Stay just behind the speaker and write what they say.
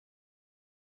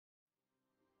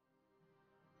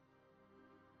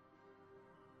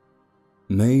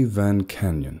May Van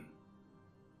Canyon.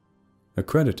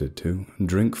 Accredited to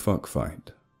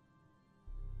hdrinkfuckfight.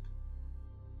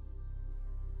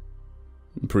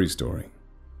 Pre-story.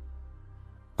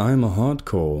 I am a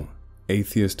hardcore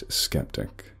atheist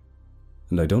skeptic,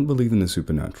 and I don't believe in the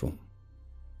supernatural.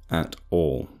 At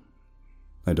all.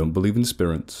 I don't believe in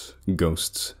spirits,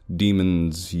 ghosts,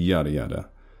 demons, yada yada.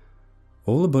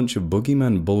 All a bunch of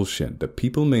boogeyman bullshit that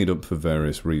people made up for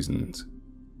various reasons.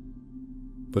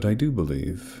 But I do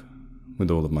believe, with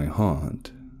all of my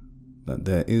heart, that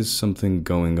there is something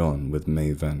going on with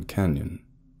May Van Canyon,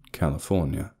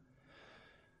 California.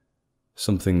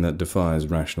 Something that defies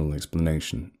rational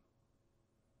explanation.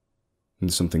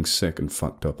 And something sick and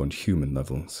fucked up on human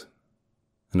levels.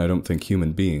 And I don't think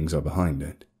human beings are behind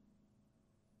it.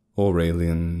 Or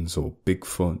aliens, or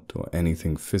Bigfoot, or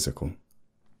anything physical.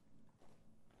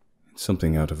 It's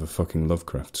something out of a fucking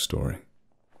Lovecraft story.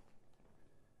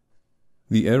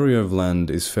 The area of land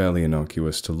is fairly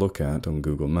innocuous to look at on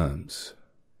Google Maps.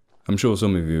 I'm sure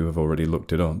some of you have already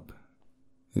looked it up.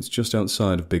 It's just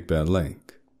outside of Big Bear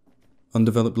Lake.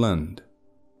 Undeveloped land,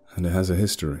 and it has a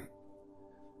history.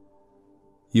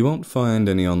 You won't find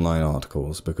any online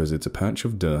articles because it's a patch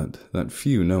of dirt that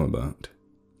few know about,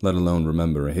 let alone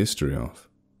remember a history of.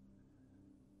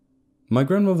 My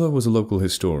grandmother was a local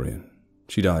historian.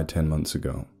 She died 10 months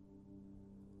ago.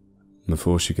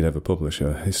 Before she could ever publish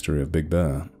her history of Big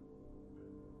Bear,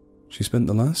 she spent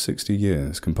the last 60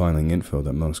 years compiling info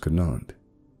that most could not.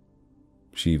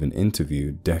 She even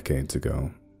interviewed, decades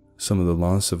ago, some of the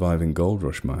last surviving gold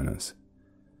rush miners.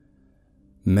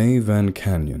 May Van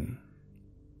Canyon.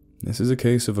 This is a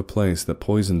case of a place that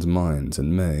poisons minds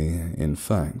and may, in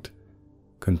fact,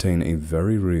 contain a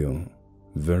very real,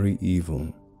 very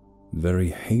evil, very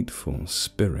hateful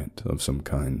spirit of some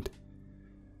kind.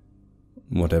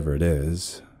 Whatever it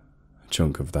is, a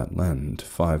chunk of that land,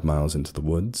 5 miles into the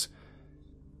woods,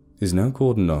 is now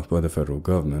cordoned off by the federal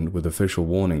government with official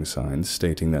warning signs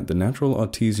stating that the natural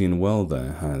artesian well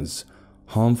there has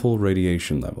harmful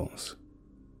radiation levels.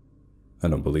 I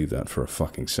don't believe that for a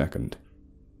fucking second.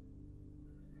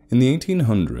 In the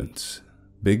 1800s,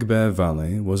 Big Bear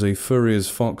Valley was a furrier's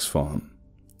fox farm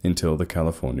until the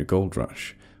California gold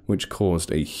rush, which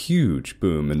caused a huge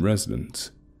boom in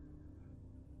residents.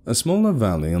 A smaller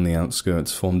valley on the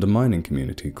outskirts formed a mining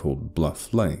community called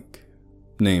Bluff Lake,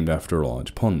 named after a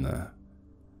large pond there.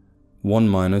 One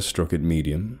miner struck it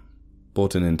medium,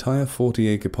 bought an entire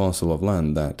 40-acre parcel of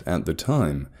land that, at the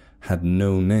time, had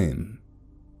no name.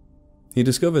 He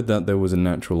discovered that there was a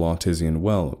natural artesian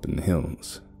well up in the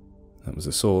hills. That was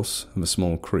the source of a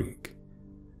small creek.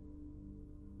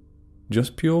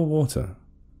 Just pure water,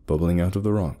 bubbling out of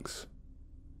the rocks.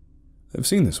 I've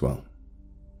seen this well,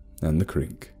 and the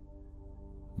creek,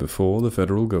 before the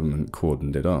federal government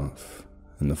cordoned it off,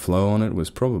 and the flow on it was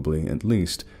probably at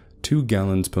least 2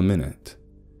 gallons per minute.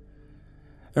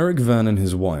 Eric Van and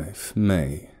his wife,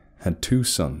 May, had 2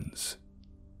 sons.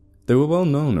 They were well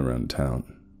known around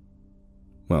town.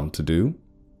 Well-to-do.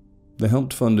 They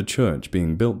helped fund a church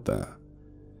being built there.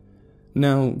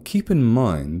 Now, keep in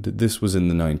mind this was in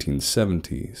the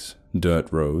 1970s,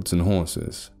 dirt roads and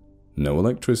horses, no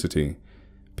electricity.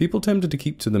 People tended to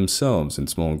keep to themselves in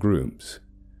small groups.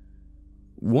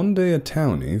 One day a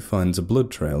townie finds a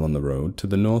blood trail on the road to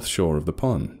the north shore of the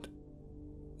pond.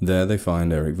 There they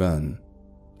find Eric Van,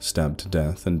 stabbed to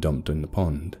death and dumped in the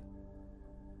pond.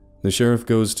 The sheriff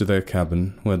goes to their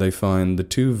cabin where they find the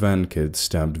 2 Van kids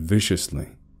stabbed viciously,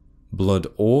 blood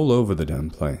all over the damn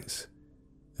place,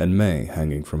 and May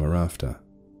hanging from a rafter.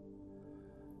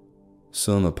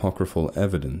 Some apocryphal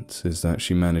evidence is that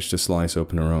she managed to slice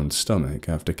open her own stomach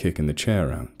after kicking the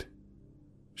chair out.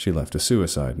 She left a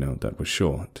suicide note that was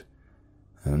short,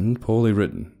 and poorly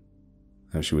written,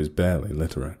 as she was barely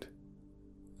literate,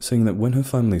 saying that when her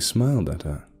family smiled at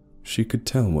her, she could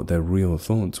tell what their real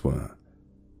thoughts were,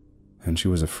 and she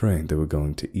was afraid they were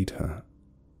going to eat her.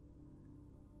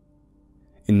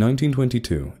 In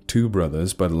 1922, 2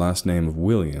 brothers by the last name of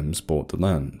Williams bought the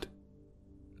land.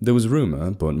 There was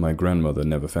rumor, but my grandmother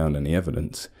never found any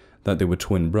evidence, that they were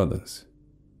twin brothers.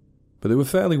 But they were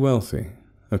fairly wealthy,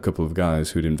 a couple of guys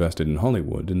who'd invested in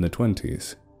Hollywood in their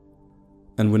 20s,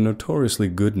 and were notoriously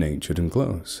good-natured and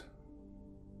close.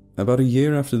 About a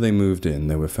year after they moved in,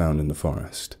 they were found in the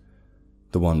forest.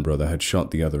 The one brother had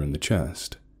shot the other in the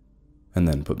chest, and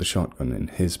then put the shotgun in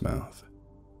his mouth.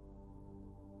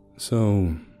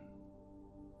 So,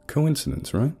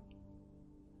 coincidence, right?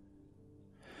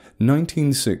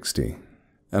 1960.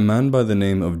 A man by the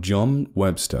name of John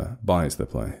Webster buys the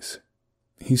place.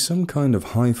 He's some kind of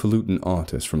highfalutin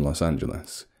artist from Los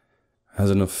Angeles.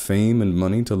 Has enough fame and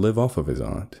money to live off of his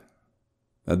art.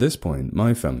 At this point,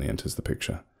 my family enters the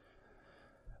picture.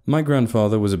 My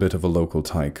grandfather was a bit of a local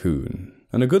tycoon,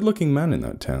 and a good-looking man in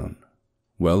that town,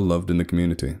 well loved in the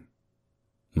community.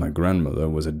 My grandmother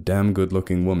was a damn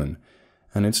good-looking woman,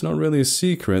 and it's not really a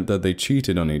secret that they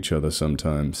cheated on each other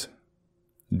sometimes.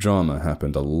 Drama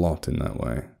happened a lot in that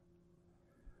way.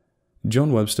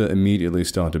 John Webster immediately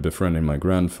started befriending my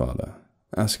grandfather,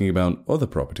 asking about other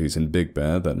properties in Big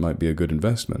Bear that might be a good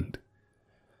investment.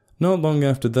 Not long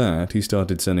after that, he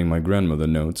started sending my grandmother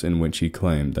notes in which he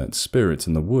claimed that spirits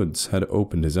in the woods had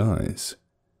opened his eyes.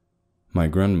 My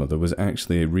grandmother was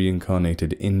actually a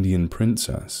reincarnated Indian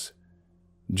princess.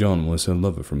 John was her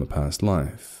lover from a past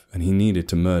life, and he needed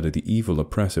to murder the evil,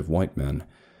 oppressive white man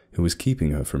who was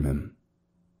keeping her from him.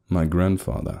 My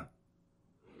grandfather.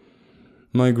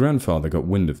 My grandfather got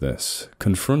wind of this,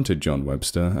 confronted John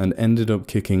Webster, and ended up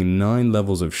kicking 9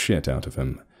 levels of shit out of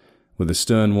him, with a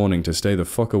stern warning to stay the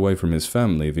fuck away from his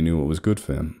family if he knew what was good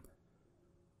for him.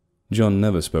 John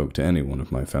never spoke to anyone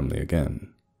of my family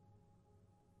again.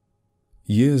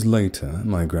 Years later,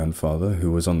 my grandfather,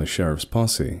 who was on the sheriff's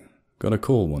posse, got a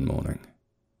call one morning.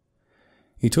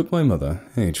 He took my mother,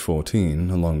 age 14,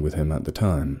 along with him at the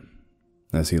time,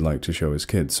 as he liked to show his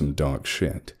kids some dark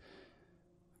shit.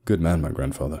 Good man, my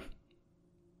grandfather.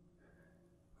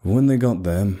 When they got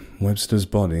there, Webster's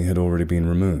body had already been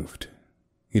removed.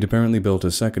 He'd apparently built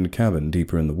a second cabin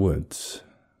deeper in the woods.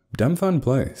 Damn fine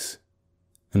place.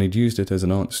 And he'd used it as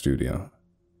an art studio.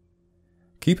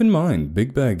 Keep in mind,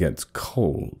 Big Bear gets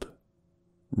cold.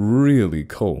 Really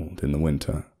cold in the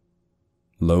winter.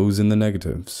 Lows in the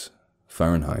negatives.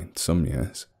 Fahrenheit, some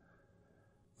years.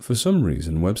 For some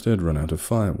reason, Webster had run out of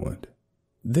firewood.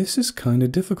 This is kinda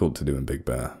difficult to do in Big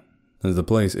Bear, as the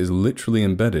place is literally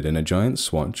embedded in a giant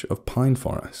swatch of pine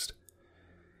forest.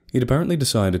 He'd apparently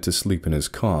decided to sleep in his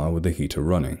car with the heater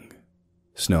running.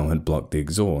 Snow had blocked the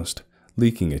exhaust,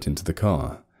 leaking it into the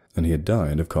car, and he had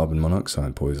died of carbon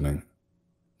monoxide poisoning.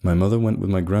 My mother went with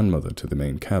my grandmother to the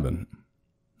main cabin,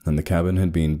 and the cabin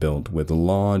had been built with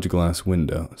large glass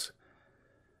windows,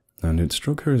 and it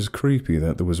struck her as creepy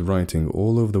that there was writing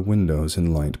all over the windows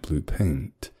in light blue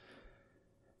paint.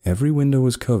 Every window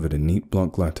was covered in neat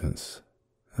block letters,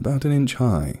 about an inch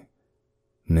high,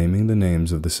 naming the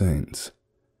names of the saints.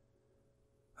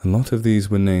 A lot of these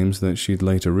were names that she'd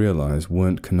later realize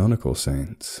weren't canonical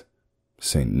saints.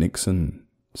 Saint Nixon,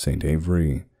 Saint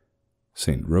Avery,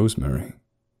 Saint Rosemary.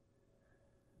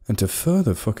 And to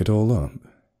further fuck it all up,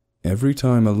 every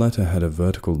time a letter had a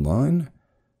vertical line,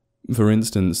 for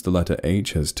instance the letter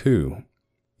H has 2,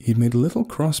 he'd made a little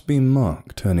crossbeam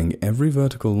mark turning every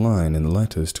vertical line in the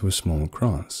letters to a small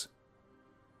cross.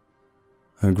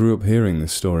 I grew up hearing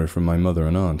this story from my mother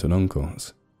and aunt and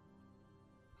uncles.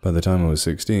 By the time I was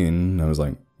 16, I was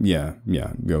like, yeah,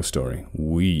 ghost story,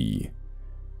 wee.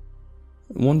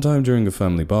 One time during a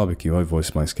family barbecue, I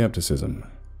voiced my skepticism.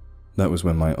 That was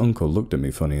when my uncle looked at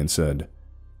me funny and said,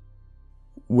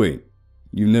 "Wait,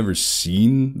 you've never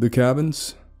seen the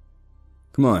cabins?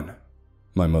 Come on,"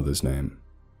 my mother's name.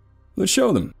 "Let's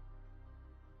show them."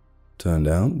 Turned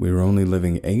out we were only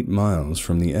living 8 miles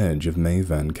from the edge of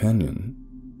Mayvan Canyon.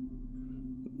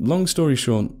 Long story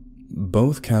short,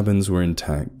 both cabins were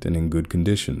intact and in good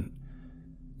condition.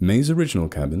 May's original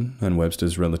cabin and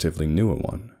Webster's relatively newer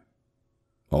one.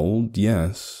 Old,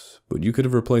 yes, but you could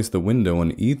have replaced the window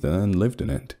on either and lived in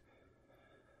it.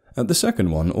 At the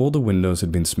second one, all the windows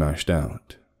had been smashed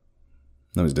out.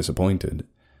 I was disappointed,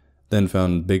 then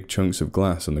found big chunks of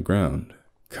glass on the ground,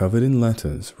 covered in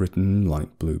letters written in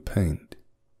light blue paint.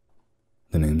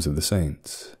 The names of the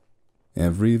saints,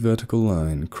 every vertical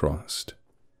line crossed.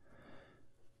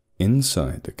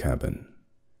 Inside the cabin,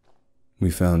 we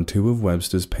found 2 of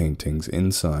Webster's paintings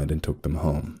inside and took them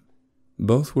home.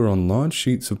 Both were on large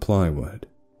sheets of plywood.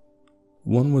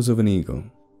 One was of an eagle.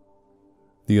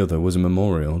 The other was a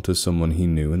memorial to someone he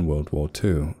knew in World War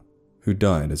II, who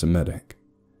died as a medic.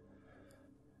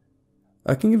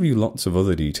 I can give you lots of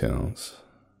other details,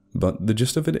 but the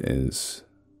gist of it is,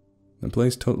 the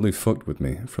place totally fucked with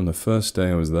me from the first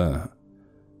day I was there.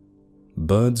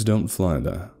 Birds don't fly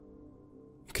there.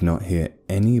 You cannot hear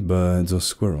any birds or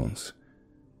squirrels.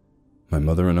 My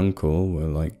mother and uncle were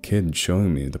like kids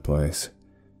showing me the place,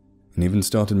 and even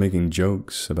started making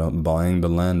jokes about buying the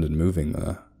land and moving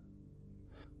there.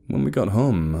 When we got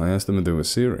home, I asked them if they were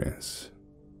serious,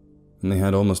 and they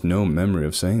had almost no memory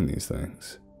of saying these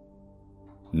things.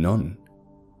 None.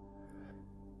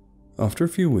 After a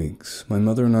few weeks, my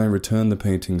mother and I returned the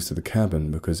paintings to the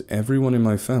cabin because everyone in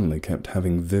my family kept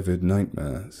having vivid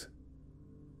nightmares.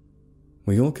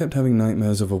 We all kept having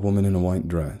nightmares of a woman in a white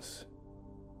dress.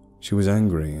 She was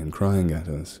angry and crying at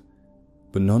us,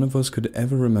 but none of us could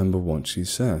ever remember what she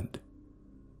said.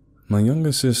 My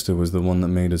younger sister was the one that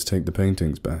made us take the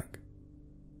paintings back.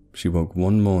 She woke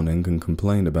one morning and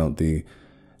complained about the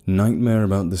nightmare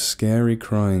about the scary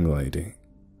crying lady.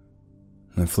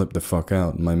 I flipped the fuck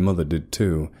out, and my mother did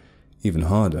too, even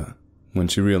harder, when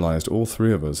she realized all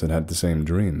three of us had had the same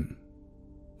dream.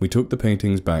 We took the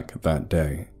paintings back that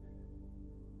day.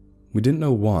 We didn't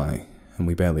know why, and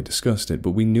we barely discussed it,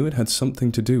 but we knew it had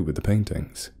something to do with the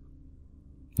paintings.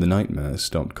 The nightmare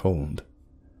stopped cold.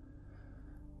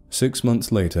 6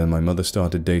 months later, my mother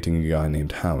started dating a guy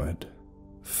named Howard.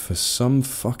 For some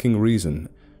fucking reason,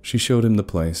 she showed him the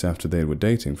place after they were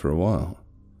dating for a while.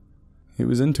 He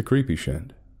was into creepy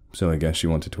shit, so I guess she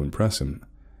wanted to impress him.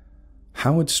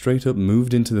 Howard straight up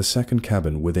moved into the second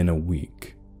cabin within a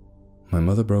week. My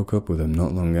mother broke up with him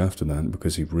not long after that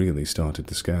because he really started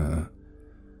to scare her.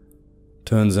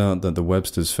 Turns out that the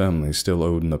Webster's family still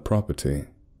owed him the property,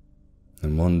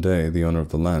 and one day the owner of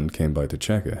the land came by to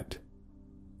check it.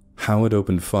 Howard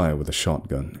opened fire with a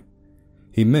shotgun.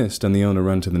 He missed, and the owner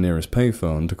ran to the nearest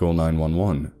payphone to call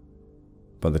 911.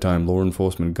 By the time law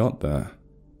enforcement got there,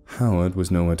 Howard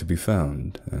was nowhere to be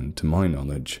found, and to my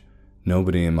knowledge,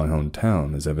 nobody in my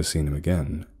hometown has ever seen him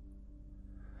again.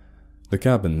 The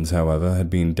cabins, however, had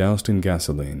been doused in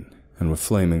gasoline and were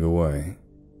flaming away.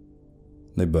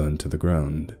 They burned to the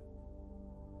ground.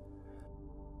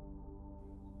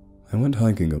 I went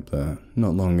hiking up there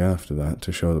not long after that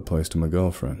to show the place to my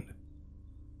girlfriend.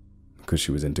 Because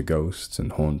she was into ghosts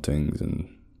and hauntings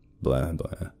and blah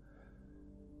blah.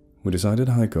 We decided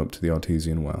to hike up to the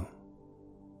artesian well.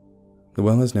 The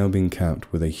well has now been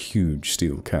capped with a huge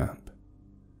steel cap.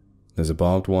 There's a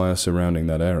barbed wire surrounding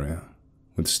that area,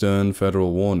 with stern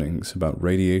federal warnings about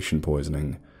radiation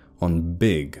poisoning on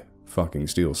big fucking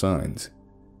steel signs.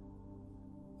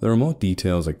 There are more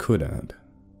details I could add,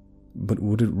 but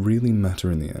would it really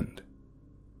matter in the end?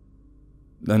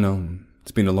 I know,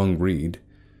 it's been a long read,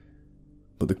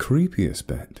 but the creepiest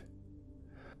bit.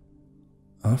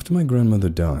 After my grandmother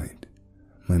died,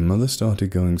 my mother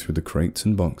started going through the crates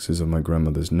and boxes of my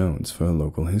grandmother's notes for her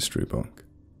local history book.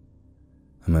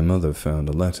 And my mother found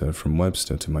a letter from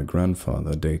Webster to my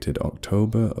grandfather dated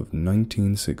October of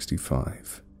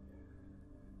 1965.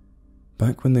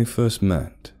 Back when they first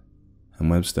met, and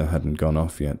Webster hadn't gone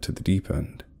off yet to the deep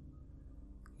end.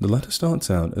 The letter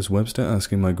starts out as Webster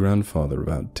asking my grandfather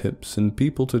about tips and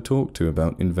people to talk to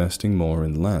about investing more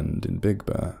in land in Big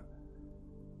Bear.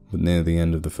 But near the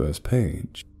end of the first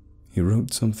page, he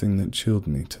wrote something that chilled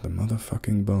me to the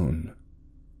motherfucking bone.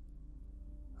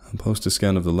 I'll post a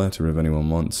scan of the letter if anyone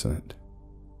wants it.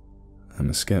 I'm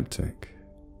a skeptic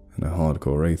and a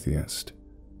hardcore atheist.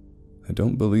 I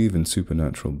don't believe in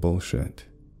supernatural bullshit.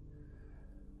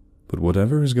 But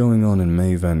whatever is going on in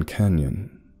Mayvan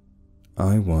Canyon,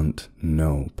 I want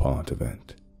no part of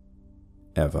it.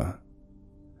 Ever.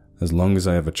 As long as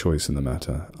I have a choice in the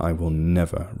matter, I will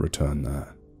never return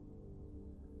there.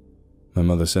 My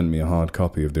mother sent me a hard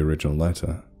copy of the original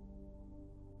letter.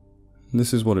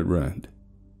 This is what it read.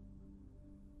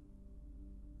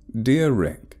 Dear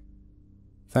Rick,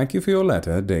 thank you for your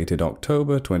letter dated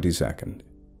October 22nd.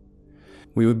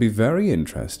 We would be very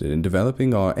interested in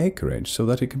developing our acreage so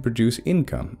that it can produce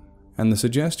income, and the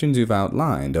suggestions you've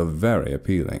outlined are very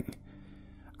appealing.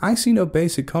 I see no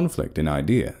basic conflict in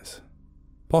ideas.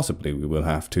 Possibly we will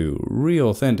have to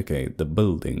re-authenticate the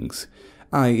buildings,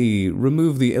 i.e.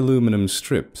 remove the aluminum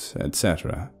strips,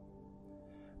 etc.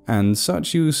 And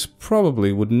such use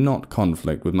probably would not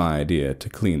conflict with my idea to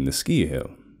clean the ski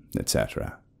hill,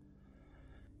 etc.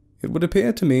 It would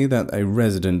appear to me that a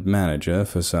resident manager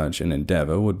for such an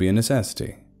endeavor would be a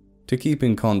necessity, to keep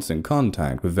in constant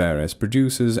contact with various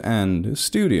producers and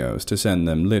studios to send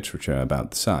them literature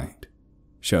about the site,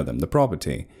 show them the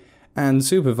property, and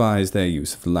supervise their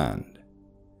use of the land.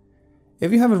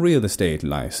 If you have a real estate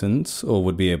license, or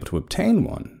would be able to obtain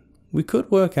one, we could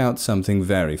work out something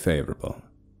very favorable.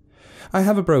 I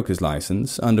have a broker's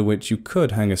license, under which you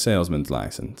could hang a salesman's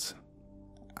license.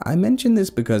 I mention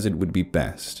this because it would be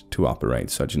best to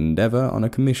operate such an endeavor on a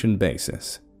commission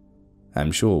basis.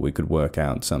 I'm sure we could work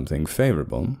out something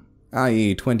favorable,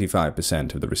 i.e.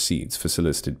 25% of the receipts for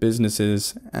solicited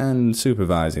businesses and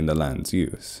supervising the land's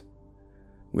use.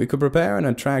 We could prepare an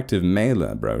attractive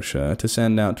mailer brochure to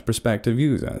send out to prospective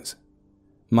users.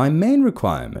 My main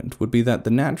requirement would be that the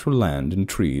natural land and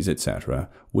trees, etc.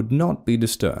 would not be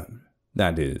disturbed.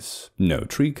 That is, no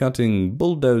tree cutting,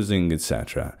 bulldozing,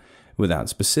 etc., without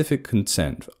specific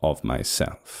consent of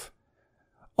myself.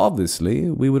 Obviously,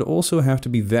 we would also have to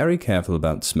be very careful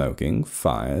about smoking,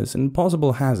 fires, and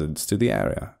possible hazards to the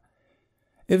area.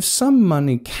 If some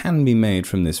money can be made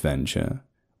from this venture,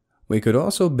 We could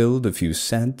also build a few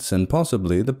sets and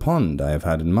possibly the pond I have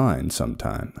had in mind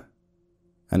sometime,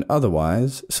 and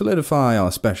otherwise solidify our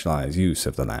specialized use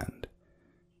of the land.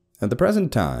 At the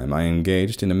present time, I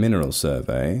engaged in a mineral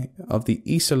survey of the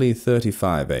easterly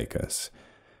 35 acres.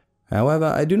 However,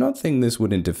 I do not think this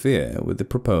would interfere with the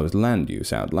proposed land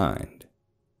use outlined.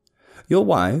 Your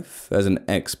wife, as an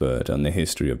expert on the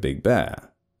history of Big Bear,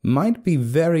 might be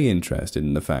very interested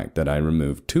in the fact that I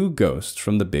removed 2 ghosts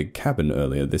from the big cabin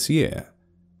earlier this year.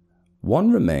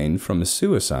 One remained from a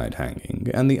suicide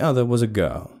hanging, and the other was a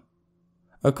girl.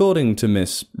 According to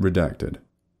Miss Redacted,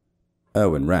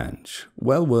 Owen Ranch,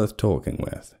 well worth talking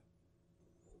with.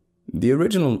 The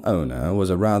original owner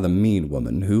was a rather mean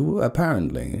woman who,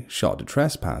 apparently, shot a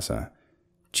trespasser,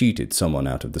 cheated someone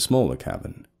out of the smaller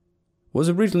cabin, was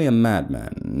originally a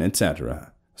madman,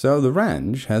 etc. So the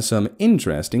ranch has some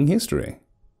interesting history.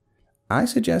 I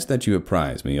suggest that you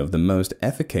apprise me of the most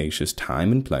efficacious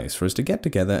time and place for us to get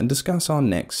together and discuss our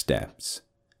next steps.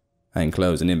 I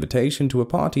enclose an invitation to a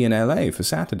party in LA for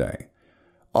Saturday.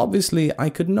 Obviously,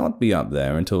 I could not be up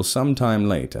there until sometime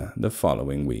later, the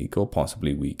following week or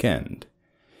possibly weekend.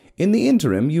 In the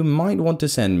interim, you might want to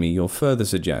send me your further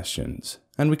suggestions,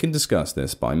 and we can discuss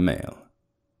this by mail.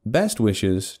 Best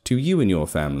wishes to you and your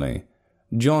family,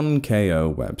 John K.O.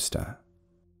 Webster.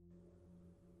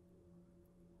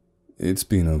 It's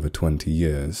been over 20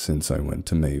 years since I went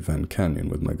to Mayvan Canyon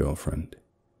with my girlfriend.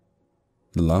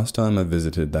 The last time I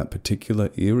visited that particular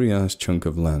eerie-ass chunk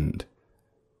of land.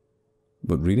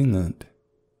 But reading that,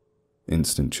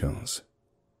 instant chills.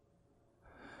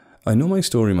 I know my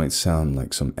story might sound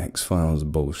like some X-Files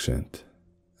bullshit,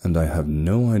 and I have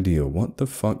no idea what the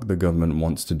fuck the government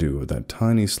wants to do with that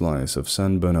tiny slice of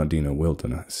San Bernardino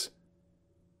wilderness.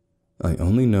 I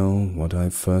only know what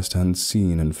I've first-hand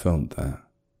seen and felt there.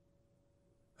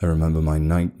 I remember my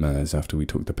nightmares after we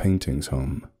took the paintings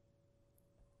home.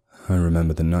 I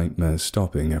remember the nightmares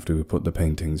stopping after we put the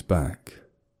paintings back.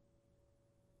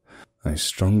 I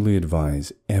strongly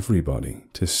advise everybody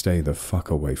to stay the fuck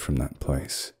away from that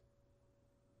place.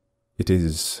 It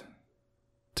is,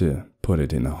 to put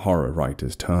it in a horror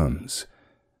writer's terms,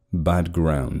 bad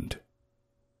ground.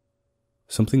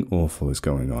 Something awful is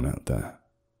going on out there,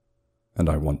 and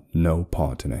I want no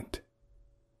part in it.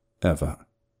 Ever.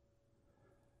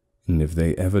 And if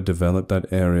they ever develop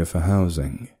that area for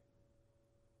housing,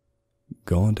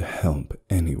 God help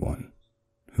anyone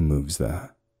who moves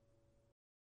there.